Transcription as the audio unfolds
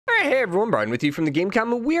Alright, hey everyone, Brian with you from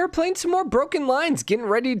TheGameCommon. We are playing some more Broken Lines, getting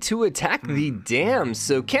ready to attack the dam.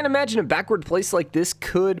 So can't imagine a backward place like this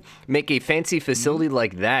could make a fancy facility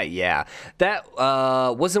like that, yeah. That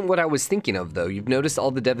wasn't what I was thinking of though. You've noticed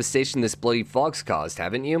all the devastation this bloody fog's caused,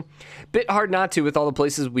 haven't you? Bit hard not to with all the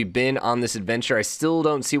places we've been on this adventure. I still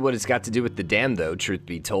don't see what it's got to do with the dam though, truth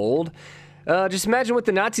be told. Just imagine what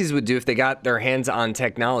the Nazis would do if they got their hands on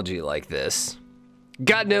technology like this.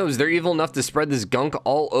 God knows, they're evil enough to spread this gunk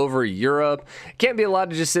all over Europe. Can't be allowed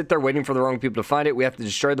to just sit there waiting for the wrong people to find it. We have to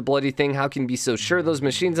destroy the bloody thing. How can you be so sure those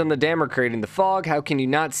machines on the dam are creating the fog? How can you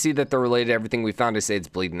not see that they're related to everything we found? I say it's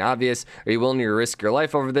bleeding obvious. Are you willing to risk your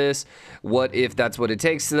life over this? What if that's what it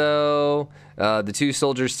takes, though? The two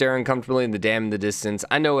soldiers stare uncomfortably in the dam in the distance.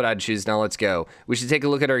 I know what I'd choose. Now let's go. We should take a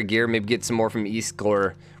look at our gear, maybe get some more from East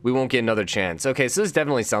Core. We won't get another chance. Okay, so this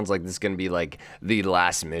definitely sounds like this is going to be like the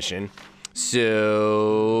last mission.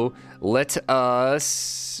 So let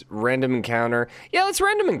us random encounter. Yeah, let's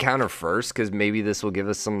random encounter first, because maybe this will give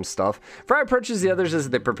us some stuff. Fry approaches the others as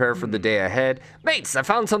they prepare for the day ahead. Mates, I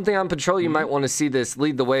found something on patrol. You might want to see this.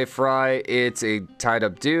 Lead the way, Fry. It's a tied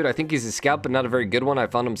up dude. I think he's a scout, but not a very good one. I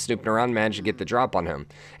found him snooping around, managed to get the drop on him.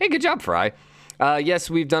 Hey, good job, Fry. Yes,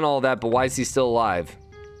 we've done all that, but why is he still alive?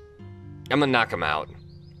 I'm gonna knock him out.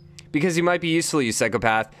 Because he might be useful, you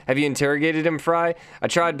psychopath. Have you interrogated him, Fry? I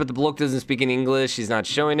tried, but the bloke doesn't speak in English. He's not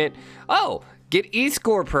showing it. Oh, get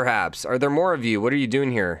E-score, perhaps. Are there more of you? What are you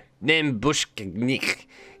doing here? Nem Bushknik.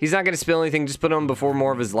 He's not going to spill anything. Just put him before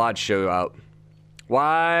more of his lodge show out.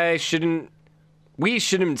 Why shouldn't... We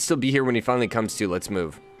shouldn't still be here when he finally comes to. Let's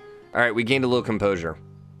move. All right, we gained a little composure.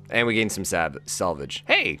 And we gained some salvage.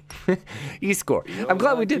 Hey, E-score. I'm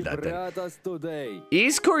glad we did that then.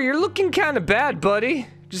 E-score, you're looking kind of bad, buddy.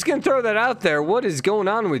 Just gonna throw that out there. What is going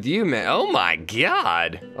on with you, man? Oh my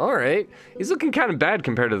God. All right. He's looking kind of bad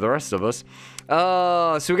compared to the rest of us.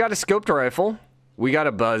 So we got a scoped rifle. We got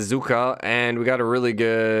a bazooka. And we got a really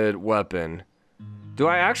good weapon. Do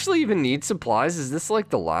I actually even need supplies? Is this like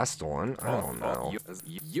the last one? I don't know.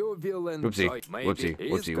 Whoopsie, whoopsie,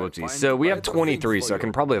 whoopsie, whoopsie. So we have 23, so I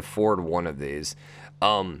can probably afford one of these.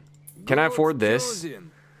 Can I afford this?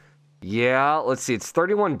 Yeah, let's see. It's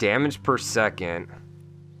 31 damage per second.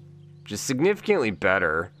 Just significantly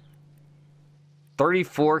better.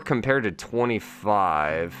 34 compared to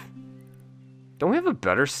 25. Don't we have a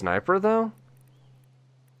better sniper, though?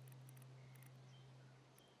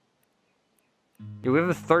 Yeah, we have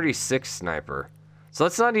a 36 sniper. So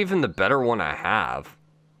that's not even the better one I have.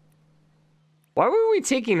 Why were we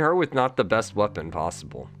taking her with not the best weapon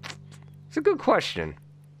possible? It's a good question.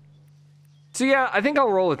 So yeah, I think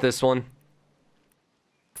I'll roll with this one.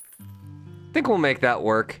 I think we'll make that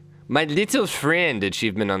work. My little friend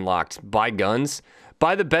achievement unlocked. Buy guns.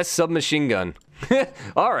 Buy the best submachine gun.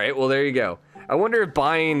 Alright, well there you go. I wonder if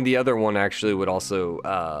buying the other one actually would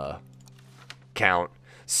also count.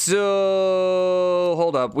 So,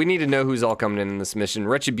 hold up. We need to know who's all coming in this mission.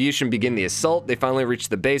 Retribution begin the assault. They finally reach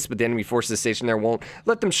the base, but the enemy forces stationed there won't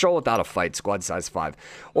let them stroll without a fight. Squad size 5.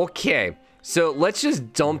 Okay, so let's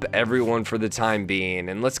just dump everyone for the time being,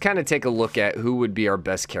 and let's kind of take a look at who would be our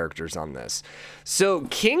best characters on this. So,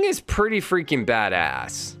 King is pretty freaking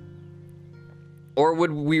badass. Or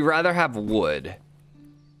would we rather have Wood?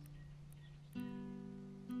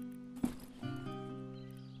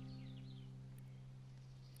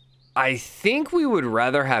 I think we would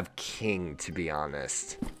rather have King, to be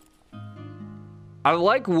honest. I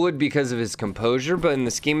like Wood because of his composure, but in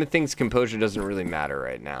the scheme of things, composure doesn't really matter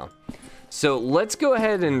right now. So let's go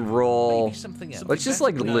ahead and roll. Let's just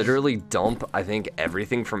like literally dump, I think,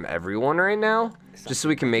 everything from everyone right now, just so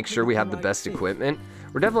we can make sure we have the best equipment.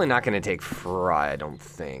 We're definitely not going to take Fry, I don't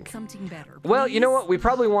think. Well, you know what? We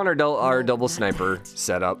probably want our double sniper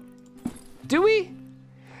setup. Do we?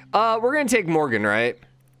 We're going to take Morgan, right?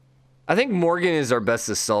 I think Morgan is our best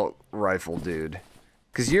assault rifle dude.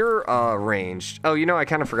 Because you're ranged. Oh, you know, I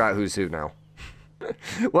kind of forgot who's who now.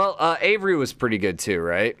 Well, Avery was pretty good too,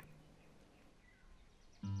 right?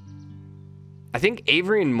 I think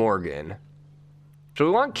Avery and Morgan. So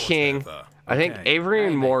we want King. I think Avery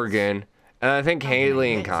and Morgan. And I think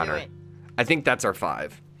Haley and Connor. I think that's our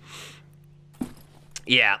 5.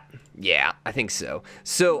 Yeah, I think so.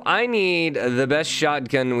 So I need the best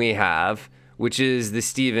shotgun we have, which is the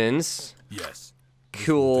Stevens. Yes.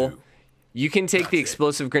 Cool. You can take the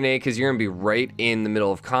explosive grenade because you're going to be right in the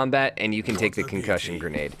middle of combat, and you can take the concussion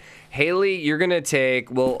grenade. Haley, you're going to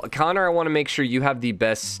take... Well, Connor, I want to make sure you have the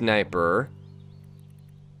best sniper,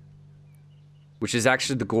 which is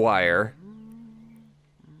actually the Guire.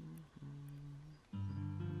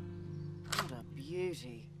 What a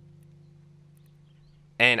beauty.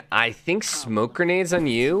 And I think smoke grenades on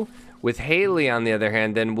you. With Haley, on the other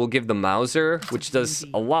hand, then we'll give the Mauser, which does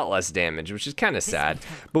a lot less damage, which is kind of sad.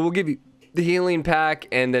 But we'll give you the healing pack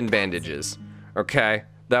and then bandages. Okay,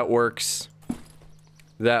 that works.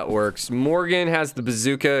 That works. Morgan has the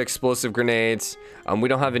bazooka, explosive grenades. We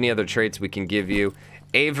don't have any other traits we can give you.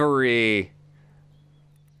 Avery.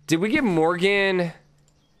 Did we give Morgan...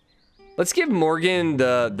 Let's give Morgan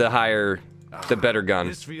the better gun.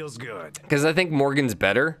 This feels good. Because I think Morgan's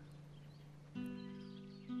better.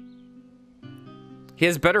 He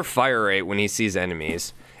has better fire rate when he sees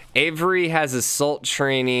enemies. Avery has assault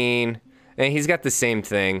training, and he's got the same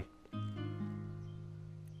thing.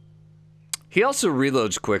 He also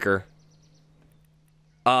reloads quicker.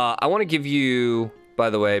 I want to give you, by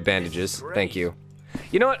the way, bandages. Thank you.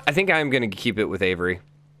 You know what? I think I'm going to keep it with Avery.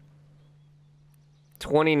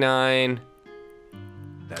 29.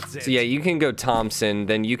 That's it. So yeah, you can go Thompson,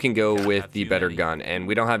 then you can go with the better gun, and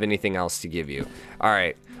we don't have anything else to give you. All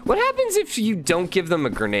right. What happens if you don't give them a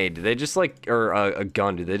grenade? Do they just like, or a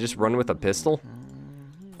gun? Do they just run with a pistol?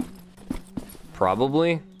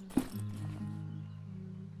 Probably.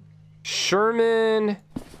 Sherman.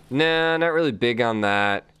 Nah, not really big on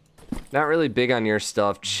that. Not really big on your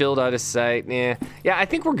stuff. Chilled out of sight. Nah. Yeah, I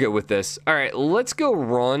think we're good with this. All right, let's go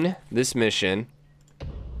run this mission.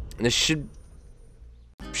 This should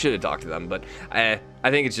have talked to them, but I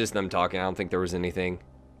think it's just them talking. I don't think there was anything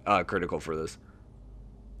critical for this.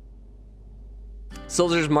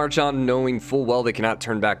 Soldiers march on knowing full well they cannot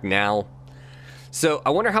turn back now. So I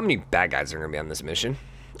wonder how many bad guys are going to be on this mission.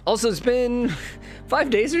 Also, it's been 5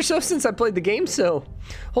 days or so since I played the game, so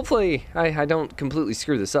hopefully I don't completely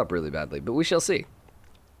screw this up really badly, but we shall see.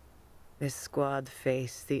 The squad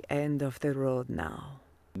face the end of the road now.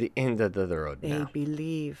 The end of the road now. They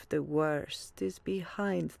believe the worst is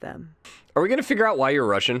behind them. Are we going to figure out why you're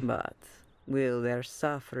Russian? But will their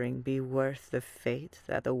suffering be worth the fate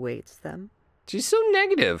that awaits them? She's so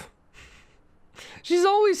negative. She's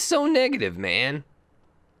always so negative, man.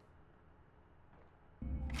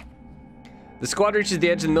 The squad reaches the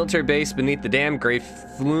edge of the military base beneath the dam. Gray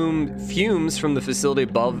fumes from the facility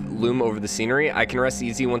above loom over the scenery. I can rest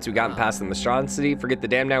easy once we've gotten past the monstrosity. Forget the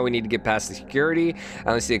dam now. We need to get past the security. I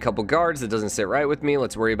only see a couple guards. That doesn't sit right with me.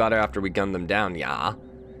 Let's worry about it after we gun them down. Yeah.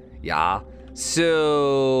 Yeah.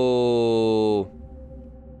 So...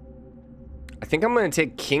 I think I'm going to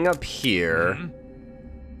take King up here.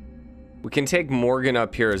 We can take Morgan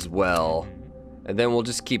up here as well. And then we'll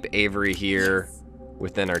just keep Avery here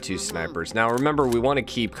within our 2 snipers. Now, remember, we want to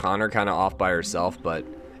keep Connor kind of off by herself, but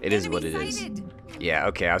it is what it is. Yeah,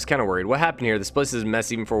 okay, I was kind of worried. What happened here? This place is a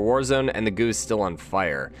mess even for a war zone, and the goo is still on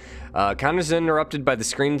fire. Connor's interrupted by the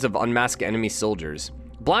screams of unmasked enemy soldiers.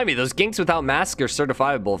 Blimey, those ginks without masks are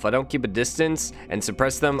certifiable. If I don't keep a distance and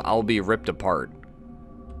suppress them, I'll be ripped apart.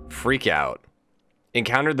 Freak out.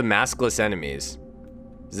 Encountered the maskless enemies.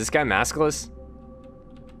 Is this guy maskless?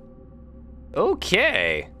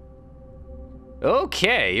 Okay.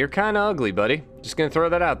 Okay, you're kind of ugly, buddy. Just gonna throw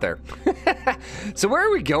that out there. So where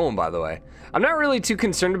are we going, by the way? I'm not really too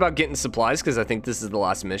concerned about getting supplies because I think this is the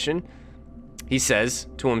last mission. He says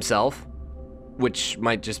to himself, which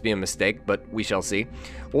might just be a mistake, but we shall see.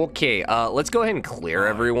 Okay, let's go ahead and clear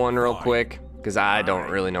everyone real quick because I don't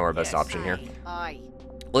really know our best option here.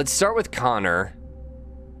 Let's start with Connor.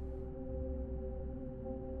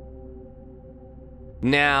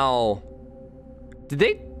 Now, did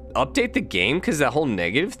they update the game? Because that whole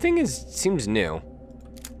negative thing seems new.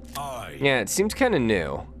 Yeah, it seems kind of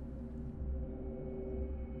new.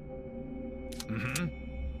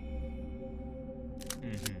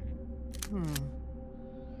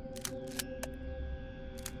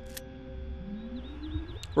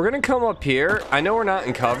 We're gonna come up here. I know we're not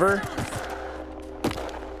in cover,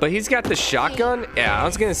 but he's got the shotgun. Yeah, I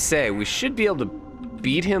was gonna say we should be able to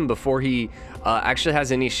beat him before he actually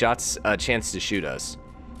has any chance to shoot us.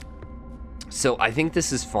 So I think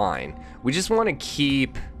this is fine. We just want to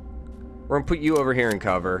keep... We're going to put you over here in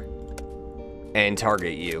cover and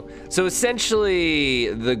target you. So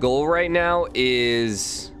essentially, the goal right now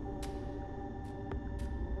is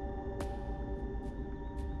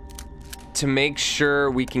to make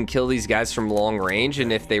sure we can kill these guys from long range,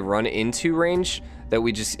 and if they run into range, that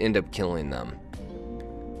we just end up killing them.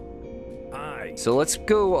 So let's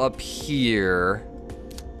go up here.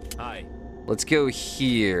 Let's go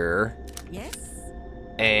here. Yes.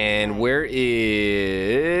 And where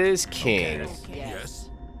is King? Yes.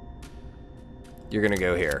 You're gonna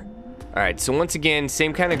go here. All right, so once again,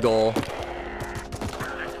 same kind of goal.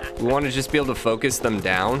 We want to just be able to focus them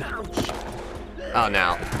down. Oh,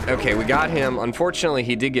 now. Okay, we got him. Unfortunately,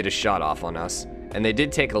 he did get a shot off on us. And they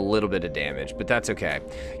did take a little bit of damage, but that's okay.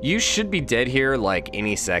 You should be dead here like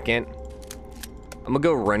any second. I'm gonna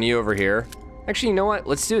go run you over here. Actually, you know what?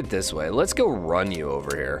 Let's do it this way. Let's go run you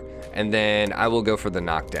over here. And then I will go for the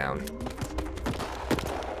knockdown.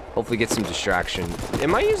 Hopefully get some distraction.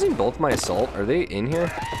 Am I using both my assault? Are they in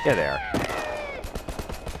here? Yeah, they are.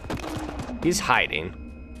 He's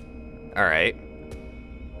hiding. All right.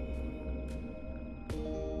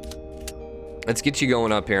 Let's get you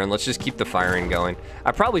going up here and let's just keep the firing going.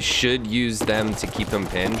 I probably should use them to keep them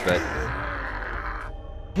pinned, but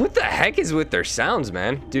what the heck is with their sounds,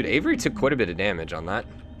 man? Dude, Avery took quite a bit of damage on that.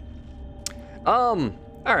 All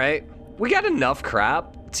right. We got enough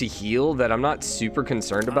crap to heal that I'm not super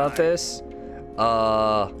concerned about this.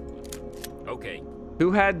 Okay.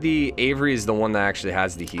 Who had the Avery is the one that actually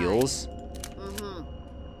has the heals.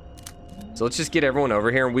 So let's just get everyone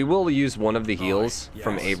over here, and we will use one of the heals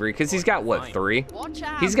from Avery, because he's got, what, 3?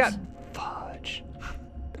 He's got... Fudge.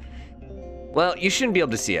 Well, you shouldn't be able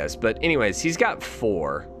to see us, but anyways, he's got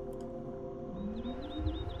 4.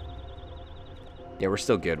 Yeah, we're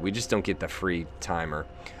still good. We just don't get the free timer.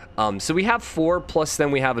 So we have 4, plus then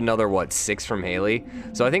we have another, what, 6 from Haley.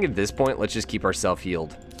 So I think at this point, let's just keep ourselves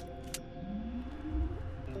healed.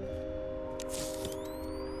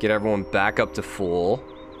 Get everyone back up to full.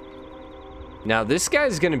 Now, this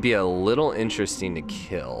guy's going to be a little interesting to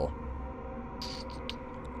kill.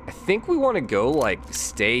 I think we want to go, like,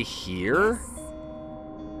 stay here.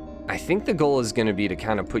 I think the goal is going to be to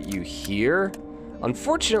kind of put you here.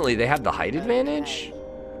 Unfortunately, they have the height advantage,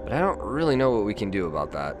 but I don't really know what we can do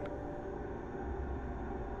about that.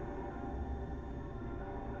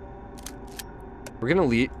 We're going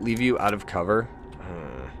to leave you out of cover.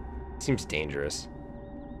 Seems dangerous.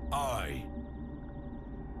 Aye.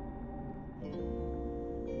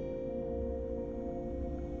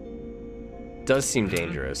 Does seem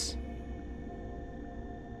dangerous.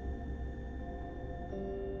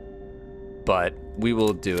 But we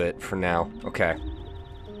will do it for now. Okay.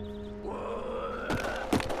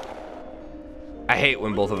 I hate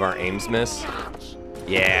when both of our aims miss.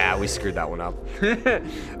 Yeah, we screwed that one up.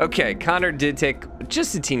 Okay, Connor did take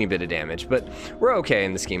just a teeny bit of damage, but we're okay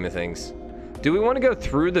in the scheme of things. Do we want to go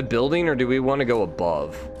through the building or do we want to go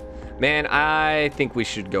above? Man, I think we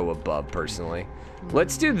should go above personally.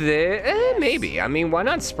 Let's do this. Maybe. I mean, why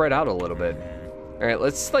not spread out a little bit? All right,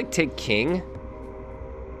 let's like take King.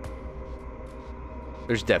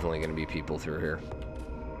 There's definitely going to be people through here.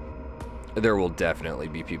 There will definitely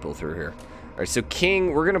be people through here. All right, so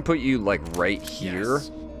King, we're going to put you like right here.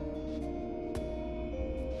 Yes.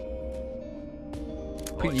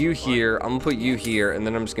 Put you here. I'm going to put you here, and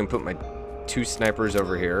then I'm just going to put my 2 snipers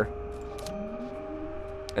over here.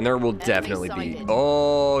 And there will definitely be...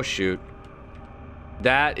 Oh, shoot.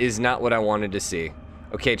 That is not what I wanted to see.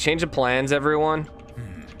 Okay, change of plans, everyone.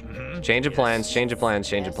 Change of plans, change of plans,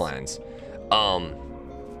 change of plans.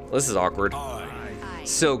 This is awkward.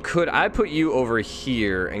 So could I put you over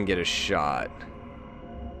here and get a shot?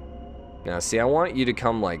 Now, see, I want you to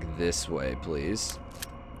come like this way, please.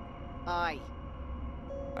 I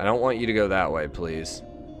don't want you to go that way, please.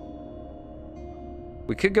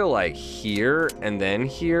 We could go like here and then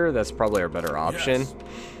here. That's probably our better option.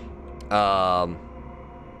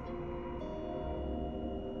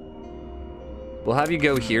 We'll have you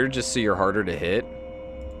go here just so you're harder to hit.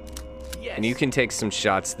 And you can take some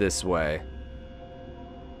shots this way.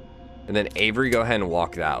 And then Avery, go ahead and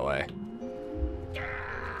walk that way.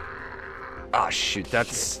 Oh, shoot.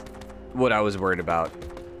 That's what I was worried about.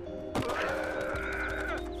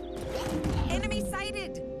 Enemy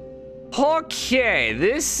sighted. Okay,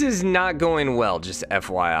 this is not going well, just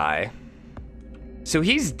FYI. So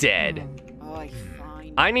he's dead.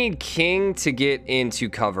 I need King to get into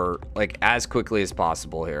cover, like, as quickly as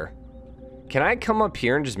possible here. Can I come up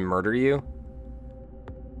here and just murder you?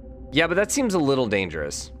 Yeah, but that seems a little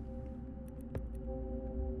dangerous.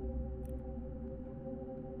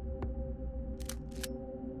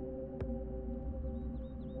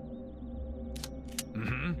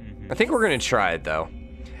 I think we're going to try it, though.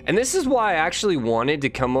 And this is why I actually wanted to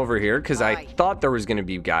come over here, because I thought there was going to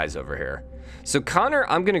be guys over here. So, Connor,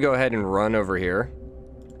 I'm going to go ahead and run over here.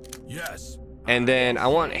 Yes. And then I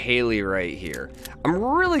want Haley right here. I'm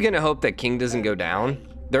really going to hope that King doesn't go down.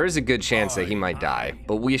 There is a good chance that he might die,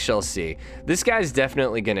 but we shall see. This guy's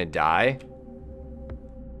definitely going to die.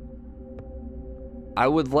 I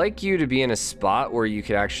would like you to be in a spot where you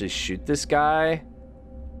could actually shoot this guy.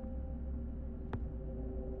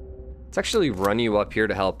 Let's actually run you up here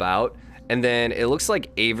to help out. And then it looks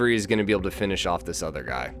like Avery is going to be able to finish off this other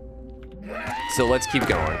guy. So let's keep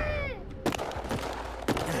going.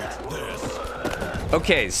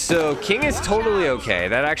 Okay, so King is totally okay.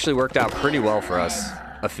 That actually worked out pretty well for us,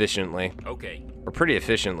 efficiently. Okay. Or pretty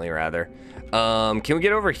efficiently, rather. Can we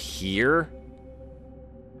get over here?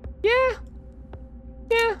 Yeah.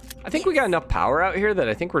 Yeah. I think we got enough power out here that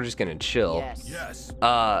I think we're just gonna chill. Yes.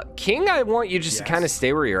 King, I want you just to kind of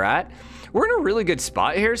stay where you're at. We're in a really good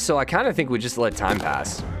spot here, so I kind of think we just let time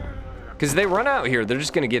pass. Because they run out here, they're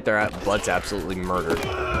just gonna get their butts absolutely murdered.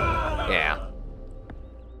 Yeah.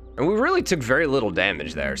 And we really took very little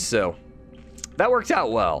damage there, so that worked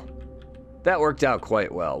out well. That worked out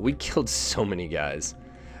quite well. We killed so many guys.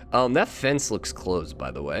 That fence looks closed,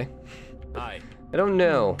 by the way. Aye. I don't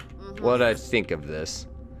know what I think of this.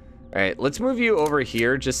 All right, let's move you over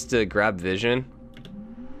here just to grab vision.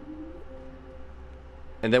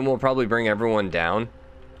 And then we'll probably bring everyone down.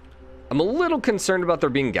 I'm a little concerned about there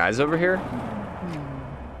being guys over here.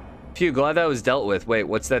 Phew, glad that was dealt with. Wait,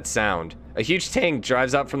 what's that sound? A huge tank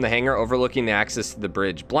drives out from the hangar overlooking the access to the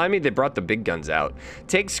bridge. Blimey, they brought the big guns out.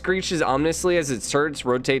 Tank screeches ominously as its turrets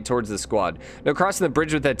rotate towards the squad. No crossing the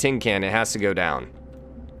bridge with that tin can. It has to go down.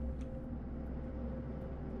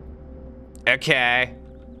 Okay.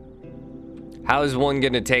 How is one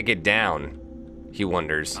gonna take it down? He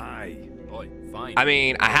wonders. Aye. Oi, fine. I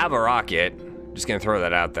mean, I have a rocket. Just gonna throw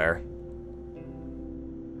that out there.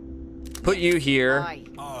 Put you here.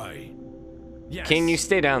 Aye. Yes. King, you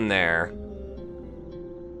stay down there.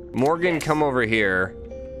 Morgan, come over here.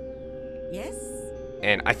 Yes.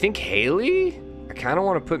 And I think Haley, I kind of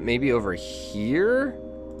want to put maybe over here.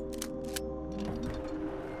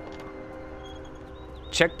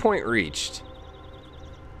 Checkpoint reached.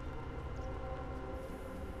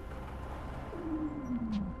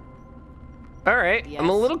 All right, I'm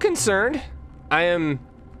a little concerned. I am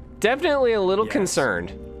definitely a little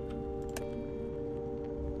concerned.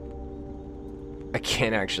 I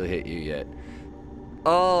can't actually hit you yet.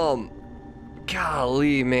 Golly,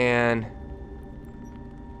 man.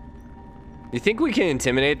 You think we can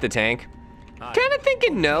intimidate the tank? Kind of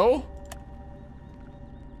thinking no.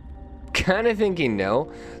 Kind of thinking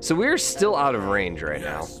no. So we're still out of range right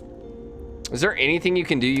now. Is there anything you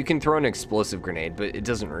can do? You can throw an explosive grenade, but it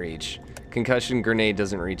doesn't reach. Concussion grenade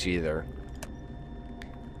doesn't reach either.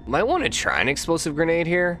 Might want to try an explosive grenade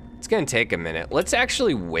here. It's gonna take a minute. Let's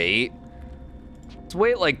actually wait. Let's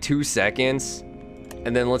wait like 2 seconds.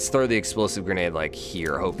 And then let's throw the explosive grenade like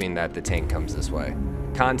here, hoping that the tank comes this way.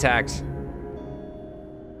 Contact.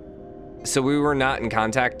 So we were not in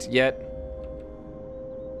contact yet.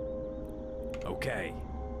 Okay.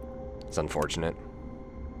 It's unfortunate.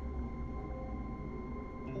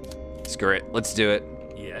 Screw it. Let's do it.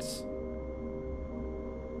 Yes.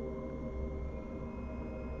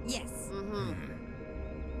 Yes.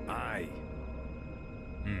 Aye.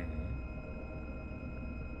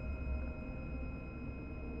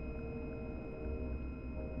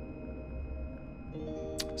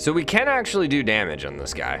 So we can actually do damage on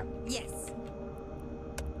this guy. Yes.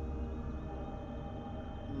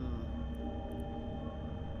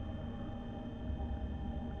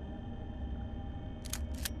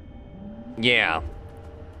 Yeah.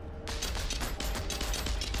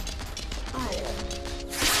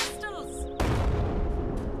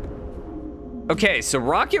 Okay, so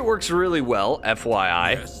rocket works really well,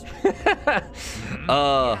 FYI.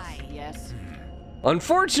 Yes.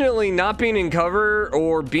 Unfortunately, not being in cover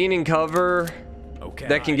or being in cover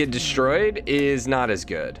that can get destroyed is not as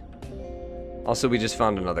good. Also, we just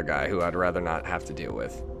found another guy who I'd rather not have to deal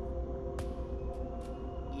with.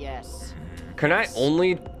 Yes. Can I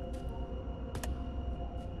only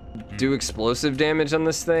do explosive damage on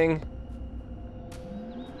this thing?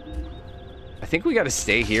 I think we gotta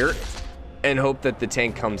stay here and hope that the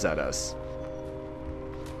tank comes at us.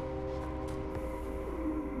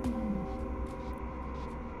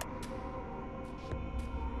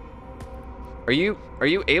 Are you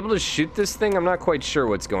able to shoot this thing? I'm not quite sure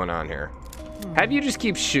what's going on here. How do you just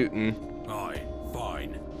keep shooting? Aye,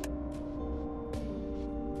 fine.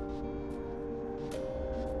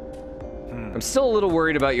 I'm still a little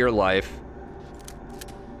worried about your life.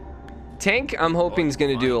 Tank, I'm hoping is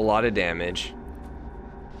gonna do a lot of damage.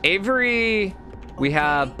 Avery, we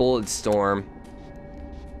have Bullet Storm.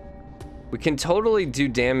 We can totally do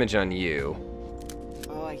damage on you.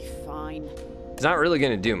 Oh, fine. It's not really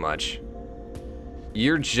gonna do much.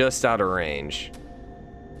 You're just out of range.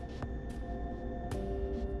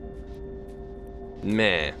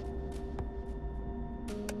 Meh.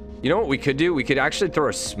 You know what we could do? We could actually throw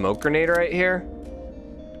a smoke grenade right here.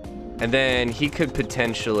 And then he could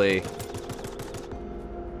potentially...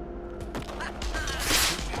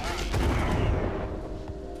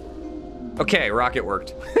 Okay, rocket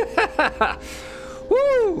worked.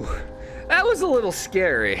 Woo! That was a little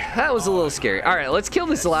scary. That was a little scary. All right, let's kill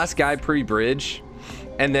this last guy pre-bridge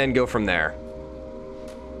and then go from there.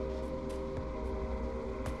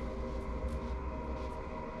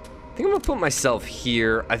 I think I'm gonna put myself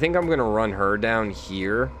here. I think I'm gonna run her down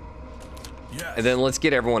here. Yes. And then let's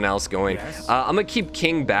get everyone else going. Yes. I'm gonna keep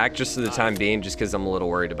King back just for the time being, just because I'm a little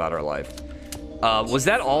worried about our life. Was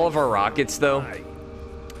that all of our rockets, though?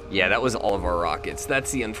 Yeah, that was all of our rockets.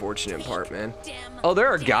 That's the unfortunate part, man. Oh, there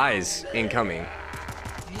are guys incoming.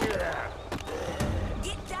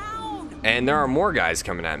 Get down! And there are more guys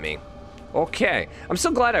coming at me. Okay. I'm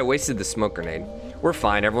so glad I wasted the smoke grenade. We're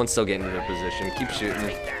fine. Everyone's still getting to their position. Keep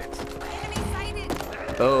shooting. Enemy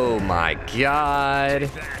sighted! Oh, my God.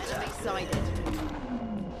 Excited.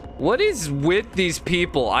 What is with these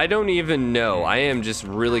people? I don't even know. I am just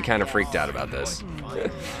really kind of freaked out about this.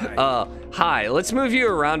 Hi, let's move you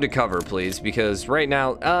around to cover, please, because right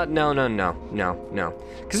now, no.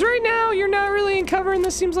 Because right now, you're not really in cover, and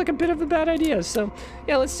this seems like a bit of a bad idea, so,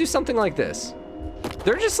 yeah, let's do something like this.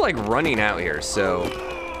 They're just, like, running out here, so...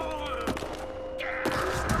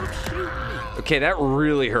 Okay, that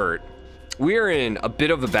really hurt. We are in a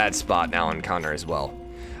bit of a bad spot now on Connor as well.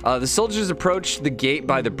 The soldiers approach the gate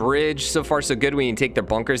by the bridge. So far, so good. We can take their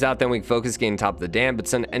bunkers out. Then we can focus getting top of the dam. But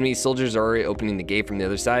some enemy soldiers are already opening the gate from the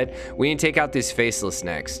other side. We can take out these faceless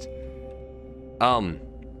next.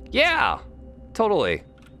 Yeah, totally.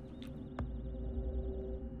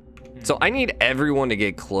 So I need everyone to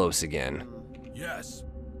get close again. Yes.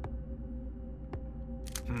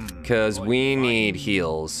 Because we need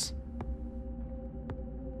heals.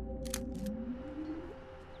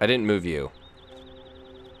 I didn't move you.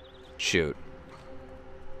 Shoot.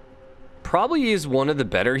 Probably use one of the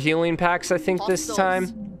better healing packs, I think, this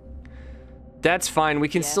time. That's fine. We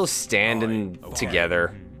can still stand in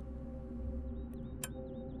together.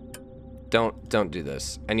 Don't do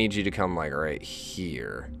this. I need you to come like right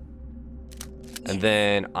here. And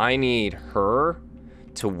then I need her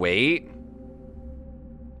to wait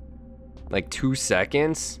like 2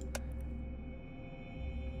 seconds.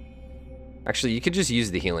 Actually, you could just use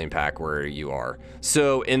the healing pack where you are.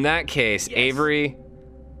 So in that case, yes. Avery,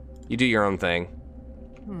 you do your own thing.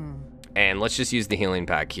 And let's just use the healing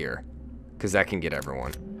pack here, because that can get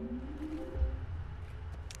everyone.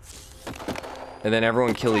 And then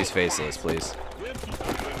everyone kill these faceless, please.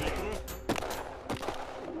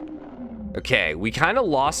 Okay, we kind of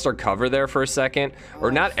lost our cover there for a second.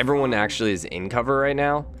 Or not everyone actually is in cover right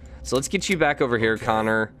now. So let's get you back over here,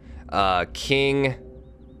 Connor. King...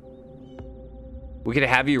 We could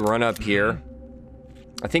have you run up here.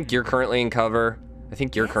 I think you're currently in cover. I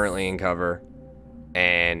think you're currently in cover.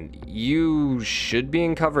 And you should be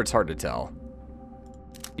in cover. It's hard to tell.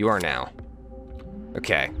 You are now.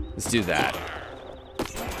 Okay, let's do that.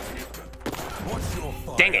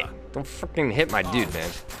 Dang it. Don't freaking hit my dude,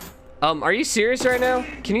 man. Are you serious right now?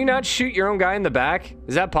 Can you not shoot your own guy in the back?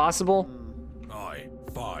 Is that possible? Aye,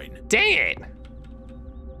 fine. Dang it.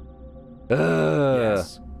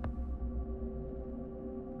 Yes.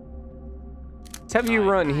 Let's have you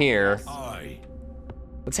run here. Aye.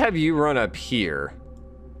 Let's have you run up here.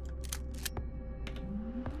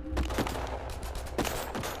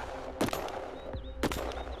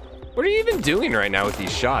 What are you even doing right now with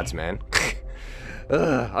these shots, man?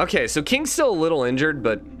 Okay, so King's still a little injured,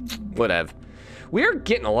 but whatever. We are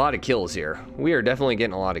getting a lot of kills here. We are definitely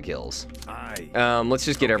getting a lot of kills. Aye. Let's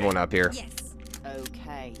just get everyone up here. Yes.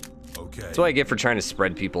 Okay. Okay. That's what I get for trying to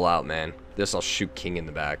spread people out, man. This, I'll shoot King in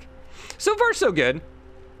the back. So far, so good.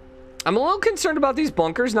 I'm a little concerned about these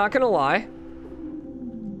bunkers, not gonna lie.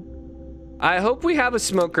 I hope we have a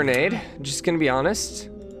smoke grenade, just gonna be honest.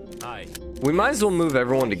 Aye. We might as well move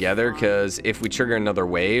everyone together, because if we trigger another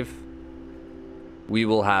wave, we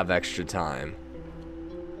will have extra time.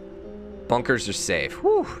 Bunkers are safe.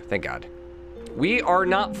 Whew, thank God. We are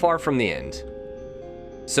not far from the end.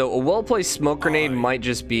 So a well-placed smoke grenade might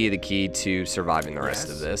just be the key to surviving the rest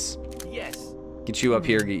of this. Yes. Get you up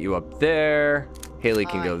here, get you up there. Haley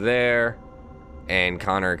can go there. And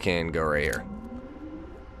Connor can go right here.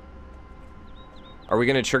 Are we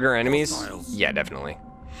gonna trigger enemies? Yeah, definitely.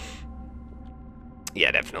 Yeah,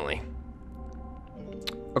 definitely.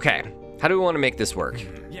 Okay, how do we want to make this work?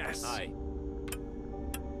 Yes. Aye.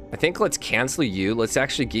 I think let's cancel you. Let's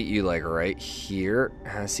actually get you like right here.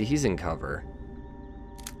 See, he's in cover.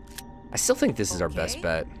 I still think this is our best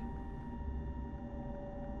bet.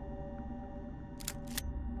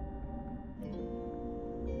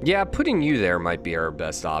 Yeah, putting you there might be our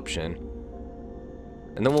best option.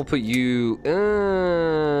 And then we'll put you...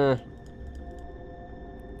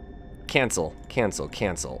 Cancel, cancel,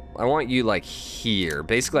 cancel. I want you like here.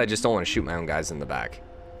 Basically, I just don't want to shoot my own guys in the back.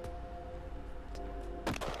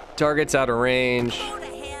 Target's out of range. Go to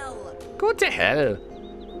hell. Go to hell.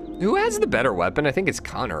 Who has the better weapon? I think it's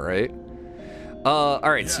Connor, right?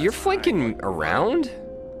 Alright, so you're flanking around?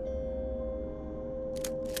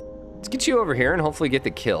 Let's get you over here and hopefully get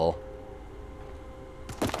the kill.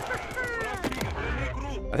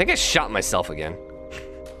 I think I shot myself again.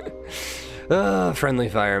 Friendly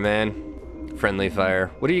fire, man. Friendly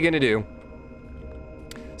fire. What are you gonna do?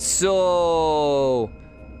 So,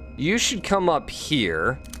 you should come up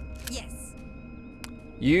here. Yes.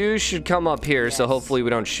 You should come up here, so hopefully we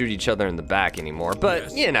don't shoot each other in the back anymore. But,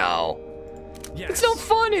 Yes. you know, Yes. it's no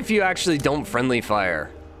fun if you actually don't friendly fire.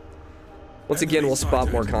 Once again, we'll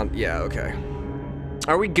spot more yeah, okay.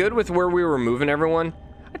 Are we good with where we were moving everyone?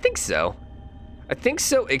 I think so. I think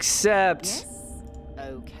so, except... Yes.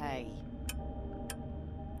 Okay.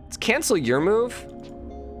 Let's cancel your move,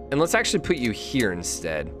 and let's actually put you here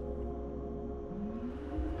instead.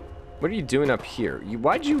 What are you doing up here?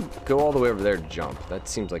 Why'd you go all the way over there to jump? That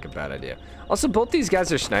seems like a bad idea. Also, both these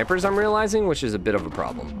guys are snipers, I'm realizing, which is a bit of a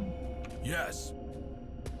problem. Yes.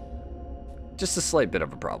 Just a slight bit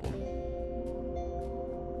of a problem.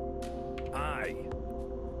 Aye.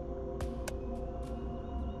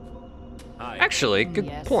 Aye. Actually, good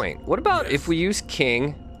Yes. point. What about if we use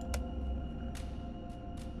King?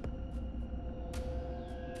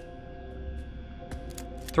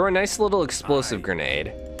 Throw a nice little explosive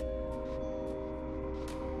grenade.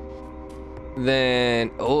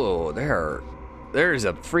 Then, oh, there's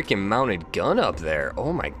a freaking mounted gun up there.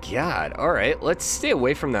 Oh my god. All right, let's stay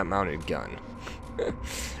away from that mounted gun.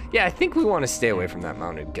 Yeah, I think we want to stay away from that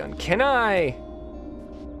mounted gun. Can I?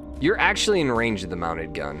 You're actually in range of the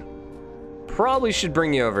mounted gun. Probably should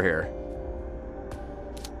bring you over here.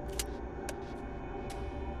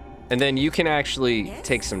 And then you can actually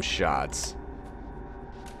take some shots.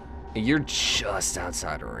 You're just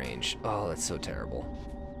outside of range. Oh, that's so terrible.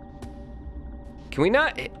 Can we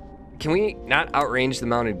not outrange the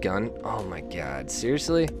mounted gun? Oh my god,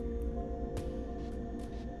 seriously?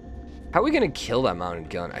 How are we gonna kill that mounted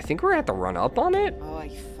gun? I think we're gonna have to run up on it. Oh,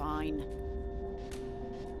 fine.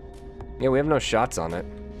 Yeah, we have no shots on it.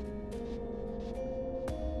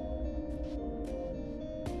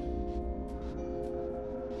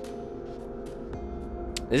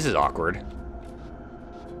 This is awkward.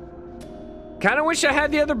 Kinda wish I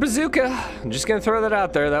had the other bazooka. I'm just gonna throw that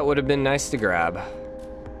out there. That would have been nice to grab.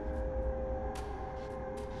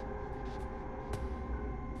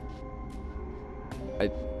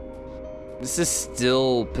 This is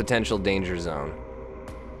still potential danger zone.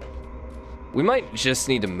 We might just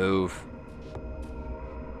need to move.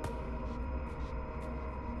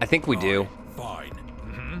 I think we do. Fine.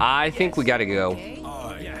 I think we gotta go.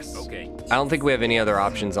 Aye. Yes. Okay. I don't think we have any other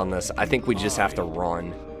options on this. I think we just have to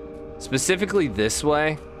run. Specifically this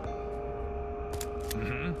way.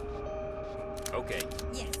 Okay.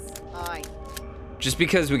 Yes. Aye. Just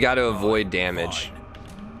because we gotta avoid damage. Fine.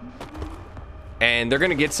 And they're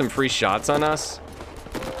gonna get some free shots on us.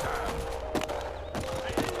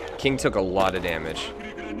 King took a lot of damage.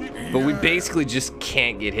 But we basically just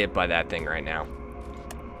can't get hit by that thing right now.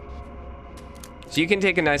 So you can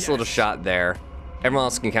take a nice little shot there. Everyone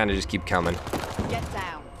else can kind of just keep coming. Get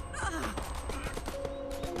down.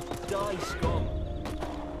 Die, scum.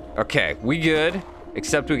 Okay, we good.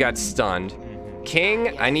 Except we got stunned.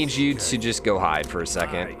 King, I need you to just go hide for a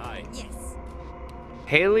second. Aye. Yes.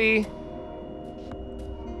 Haley,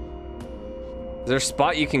 is there a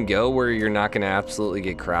spot you can go where you're not gonna absolutely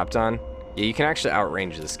get crapped on? Yeah, you can actually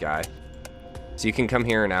outrange this guy. So you can come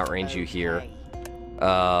here and outrange you here.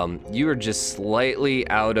 Okay. You are just slightly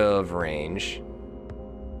out of range.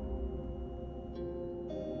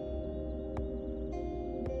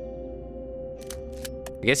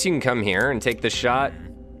 I guess you can come here and take the shot.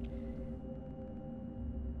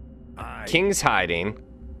 Aye. King's hiding.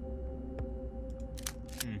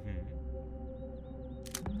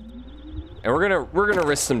 And we're gonna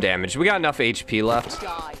risk some damage. We got enough HP left.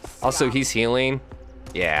 Die. Also, scum. he's healing.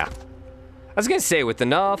 Yeah. I was gonna say, with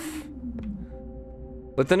enough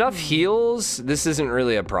heals, this isn't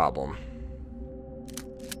really a problem.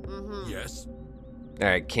 Yes. All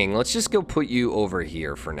right, King, let's just go put you over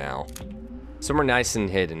here for now. Somewhere nice and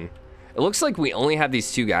hidden. It looks like we only have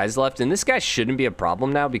these two guys left, and this guy shouldn't be a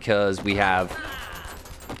problem now because we have...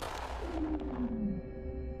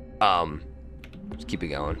 Just keep it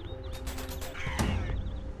going.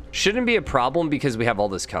 Shouldn't be a problem because we have all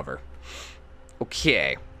this cover.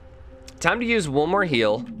 Okay. Time to use one more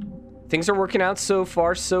heal. Things are working out so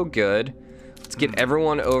far, so good. Let's get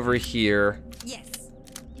everyone over here. Yes.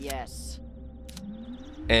 Yes.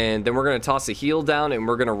 And then we're gonna toss a heal down and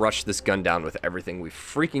we're gonna rush this gun down with everything we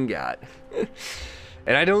freaking got.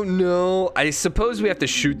 And I don't know. I suppose we have to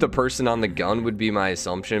shoot the person on the gun would be my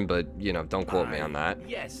assumption, but, you know, don't quote me on that.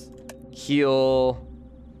 Yes. Heal.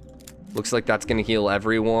 Looks like that's going to heal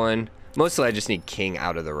everyone. Mostly I just need King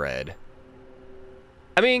out of the red.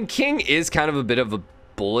 I mean, King is kind of a bit of a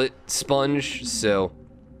bullet sponge, so...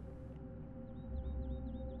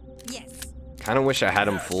 Yes. Kind of wish I had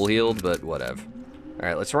him full healed, but whatever.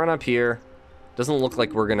 Alright, let's run up here. Doesn't look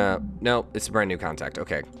like we're gonna... No, it's a brand new contact.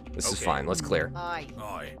 Okay, this is fine. Let's clear. Aye.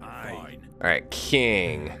 Aye. Fine. Alright,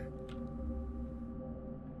 King.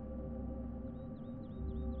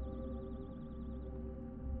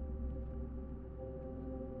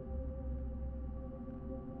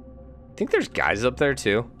 Think there's guys up there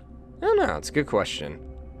too? I don't know, it's a good question.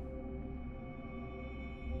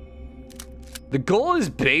 The goal is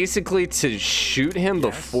basically to shoot him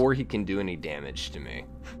before he can do any damage to me.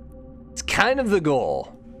 It's kind of the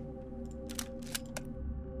goal.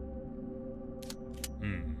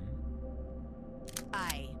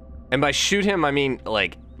 Aye. And by shoot him, I mean,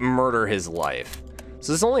 like, murder his life.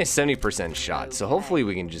 So there's only a 70% shot, so hopefully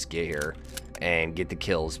we can just get here and get the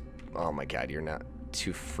kills. Oh my god, you're not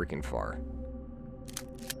too freaking far.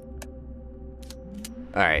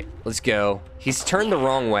 Alright, let's go. He's turned the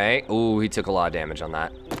wrong way. Ooh, he took a lot of damage on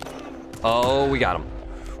that. Oh, we got him.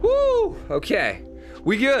 Woo! Okay.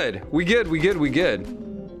 We good. We good. We good. We good.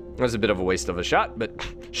 That was a bit of a waste of a shot, but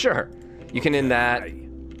sure. You can end that.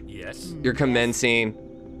 Yes. You're commencing.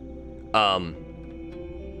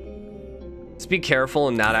 Just be careful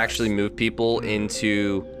and not actually move people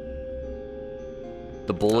into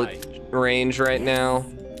the bullet range right now.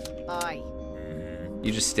 Aye.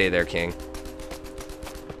 You just stay there, King.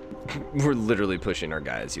 We're literally pushing our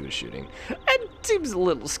guy as he was shooting. It seems a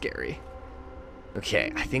little scary.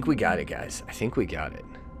 Okay, I think we got it, guys. I think we got it.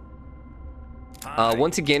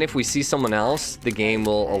 Once again, if we see someone else, the game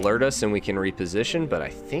will alert us and we can reposition, but I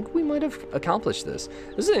think we might have accomplished this.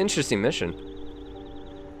 This is an interesting mission.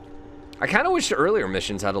 I kind of wish the earlier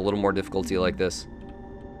missions had a little more difficulty like this.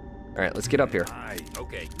 All right, let's get up here. Aye.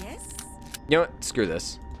 Okay. Yes. You know what? Screw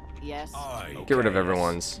this. Yes. Aye. Get rid of Okay.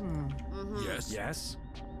 everyone's. Yes. Yes.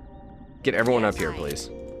 Get everyone up here, please.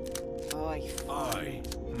 Aye. Aye.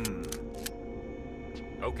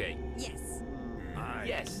 Okay. Yes. Aye.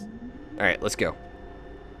 Yes. All right, let's go.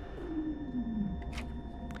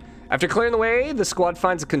 After clearing the way, the squad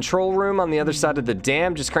finds a control room on the other side of the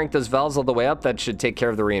dam. Just crank those valves all the way up. That should take care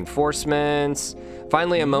of the reinforcements.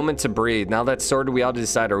 Finally, a moment to breathe. Now that's sorted, we ought to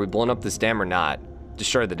decide, are we blowing up this dam or not?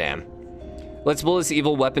 Destroy the dam. Let's blow this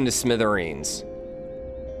evil weapon to smithereens.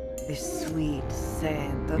 The sweet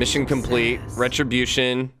scent of Mission complete. success.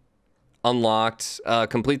 Retribution unlocked.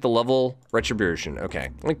 Complete the level. Retribution. Okay.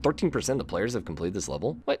 Only 13% of players have completed this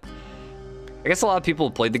level. What? I guess a lot of people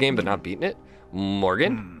have played the game but not beaten it.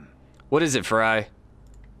 Morgan? What is it, Fry?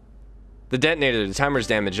 The detonator, the timer's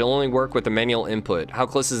damaged. It'll only work with the manual input. How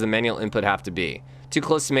close does the manual input have to be? Too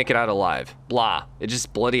close to make it out alive. Blah. It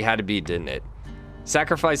just bloody had to be, didn't it?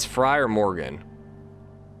 Sacrifice Fry or Morgan?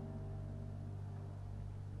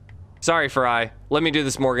 Sorry, Fry. Let me do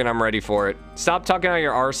this, Morgan. I'm ready for it. Stop talking out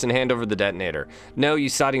your arse and hand over the detonator. No, you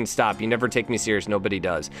sodding stop. You never take me serious. Nobody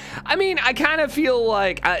does. I mean, I kind of feel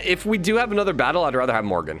like if we do have another battle, I'd rather have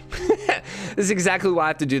Morgan. This is exactly why I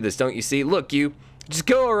have to do this, don't you see? Look, you. Just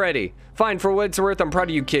go already. Fine, for what it's worth, I'm proud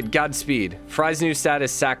of you, kid. Godspeed. Fry's new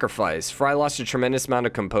status, sacrifice. Fry lost a tremendous amount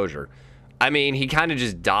of composure. I mean, he kind of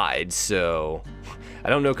just died, so... I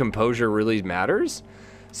don't know composure really matters.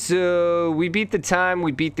 So, we beat the time,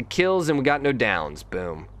 we beat the kills, and we got no downs.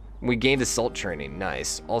 Boom. We gained assault training.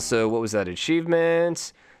 Nice. Also, what was that?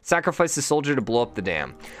 Achievements? Sacrifice the soldier to blow up the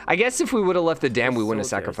dam. I guess if we would have left the dam, we wouldn't have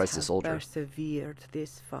sacrificed the soldier. Persevered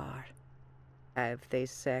this far. Have they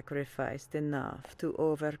sacrificed enough to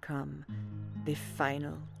overcome the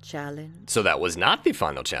final challenge? So that was not the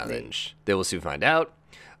final challenge. They will soon find out.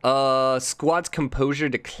 Squad's composure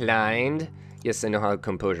declined. Yes, I know how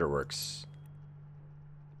composure works.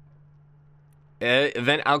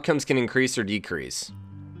 Event outcomes can increase or decrease.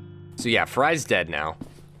 So yeah, Fry's dead now.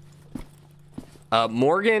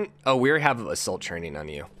 Morgan, oh, we already have assault training on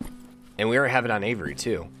you. And we already have it on Avery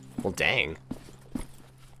too. Well, dang.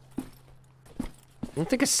 I don't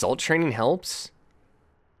think assault training helps.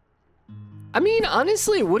 I mean,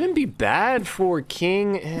 honestly, it wouldn't be bad for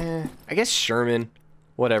King. I guess Sherman.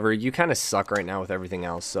 Whatever. You kind of suck right now with everything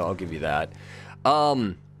else, so I'll give you that.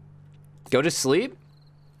 Go to sleep?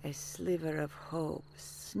 A sliver of hope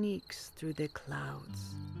sneaks through the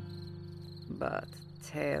clouds. But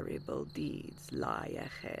terrible deeds lie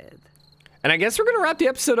ahead. And I guess we're going to wrap the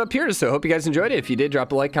episode up here, so I hope you guys enjoyed it. If you did,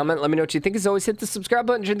 drop a like, comment, let me know what you think. As always, hit the subscribe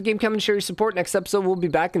button, join the game, comment, share your support. Next episode, we'll be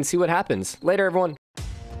back and see what happens. Later, everyone.